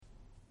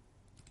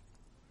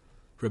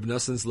Reb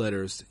Noson's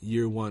Letters,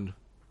 Year 1,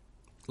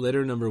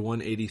 Letter number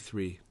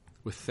 183,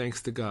 with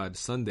thanks to God,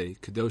 Sunday,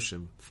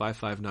 Kedoshim,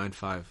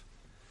 5595.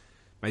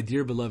 My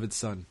dear beloved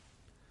son,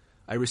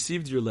 I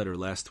received your letter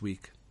last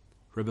week.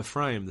 Reb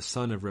Ephraim, the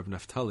son of Reb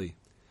Naphtali,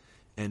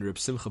 and Reb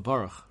Simcha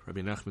Baruch,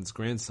 Rabbi Nachman's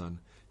grandson,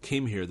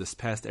 came here this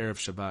past Erev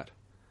Shabbat.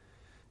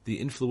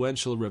 The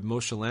influential Reb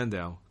Moshe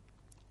Landau,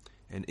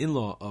 an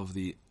in-law of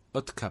the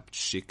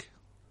Utkapchik,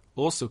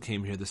 also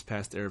came here this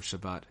past Erev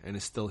Shabbat and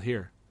is still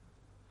here.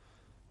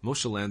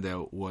 Moshe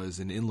Landau was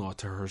an in-law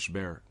to Hirsch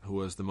Ber, who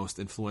was the most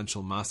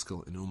influential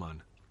maskil in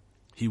Uman.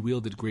 He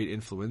wielded great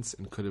influence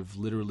and could have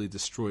literally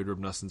destroyed Reb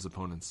Noson's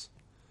opponents.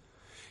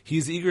 He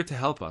is eager to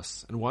help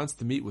us and wants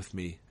to meet with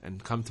me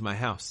and come to my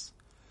house.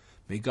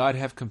 May God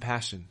have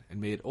compassion, and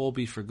may it all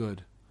be for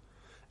good.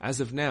 As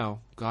of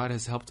now, God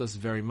has helped us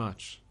very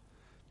much.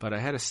 But I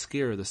had a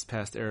scare this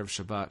past Erev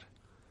Shabbat,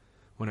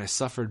 when I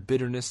suffered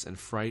bitterness and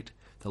fright,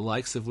 the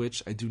likes of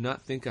which I do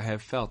not think I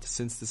have felt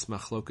since this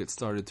machloket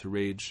started to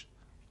rage.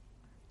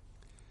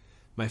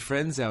 My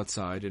friends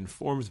outside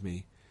informed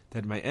me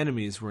that my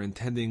enemies were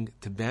intending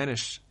to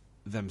banish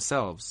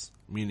themselves,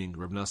 meaning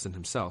Reb Noson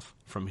himself,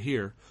 from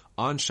here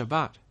on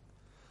Shabbat.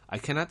 I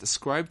cannot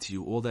describe to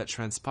you all that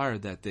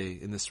transpired that day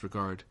in this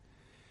regard.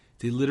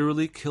 They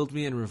literally killed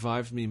me and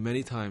revived me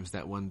many times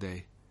that one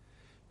day.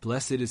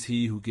 Blessed is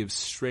he who gives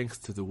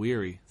strength to the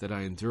weary that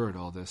I endured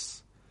all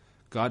this.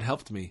 God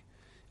helped me,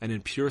 and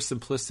in pure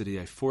simplicity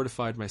I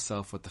fortified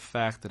myself with the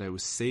fact that I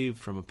was saved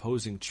from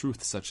opposing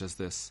truth such as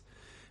this,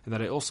 and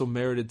that I also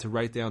merited to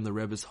write down the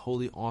Rebbe's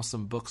holy,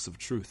 awesome books of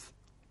truth.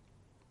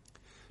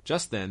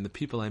 Just then, the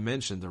people I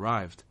mentioned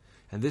arrived,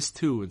 and this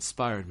too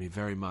inspired me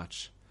very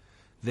much.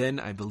 Then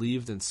I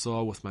believed and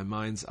saw with my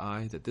mind's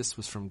eye that this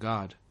was from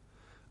God.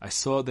 I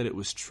saw that it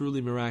was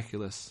truly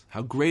miraculous.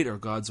 How great are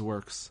God's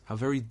works! How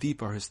very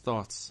deep are His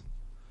thoughts!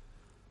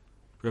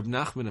 Reb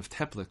Nachman of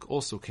Teplik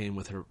also came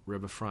with her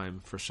Reb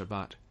Ephraim for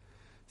Shabbat.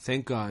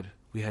 Thank God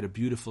we had a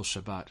beautiful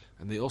Shabbat,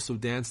 and they also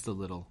danced a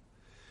little.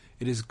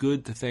 It is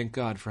good to thank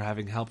God for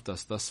having helped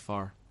us thus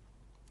far.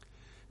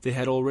 They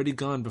had already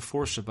gone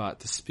before Shabbat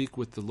to speak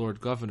with the Lord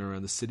Governor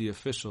and the city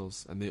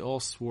officials, and they all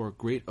swore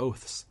great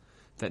oaths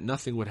that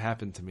nothing would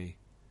happen to me.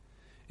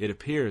 It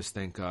appears,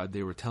 thank God,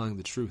 they were telling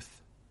the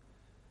truth.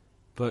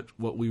 But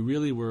what we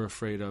really were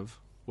afraid of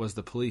was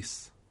the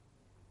police,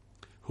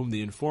 whom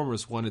the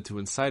informers wanted to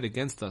incite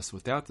against us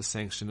without the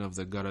sanction of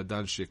the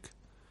Garadanshik,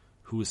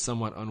 who was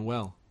somewhat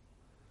unwell.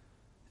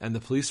 And the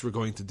police were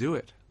going to do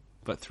it.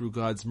 But through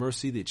God's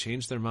mercy they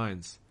changed their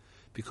minds,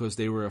 because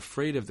they were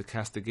afraid of the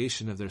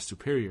castigation of their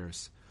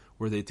superiors,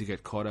 were they to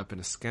get caught up in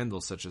a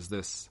scandal such as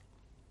this.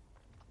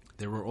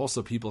 There were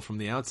also people from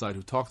the outside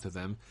who talked to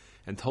them,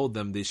 and told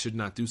them they should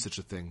not do such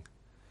a thing.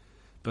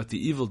 But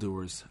the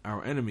evildoers,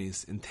 our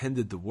enemies,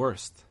 intended the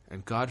worst,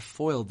 and God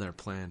foiled their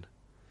plan.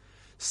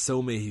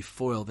 So may He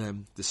foil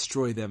them,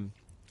 destroy them,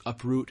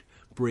 uproot,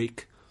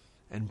 break,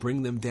 and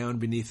bring them down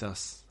beneath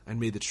us, and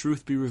may the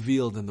truth be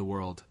revealed in the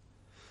world.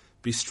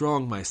 Be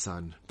strong, my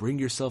son, bring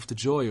yourself to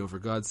joy over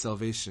God's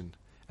salvation,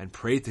 and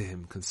pray to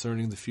Him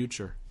concerning the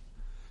future.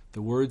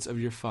 The words of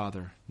your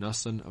father,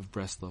 Noson of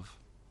Breslov.